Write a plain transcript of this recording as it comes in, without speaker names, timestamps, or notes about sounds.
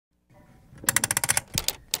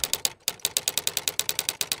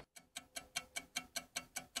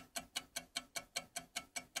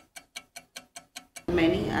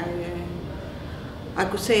I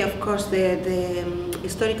could say, of course, the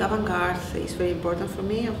historic avant-garde is very important for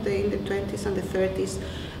me in the 20s and the 30s.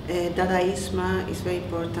 Dadaism is very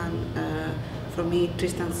important for me.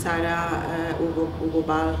 Tristan Tzara, Hugo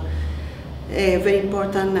Ball. Very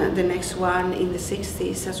important, the next one in the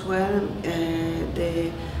 60s as well.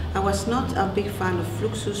 I was not a big fan of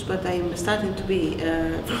Fluxus, but I'm starting to be.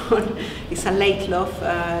 It's a late love,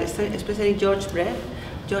 especially George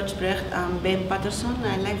Brecht and Ben Patterson.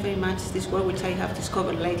 I like very much this work, which I have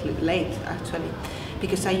discovered late actually,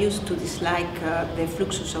 because I used to dislike the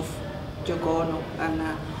Fluxus of Yoko Ono, and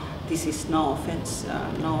this is no offense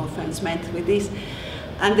meant with this.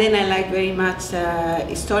 And then I like very much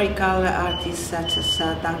historical artists such as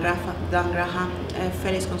Dan Graham,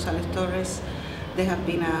 Félix González Torres. They have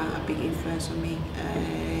been a big influence on me,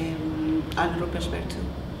 and Rupert Berg too.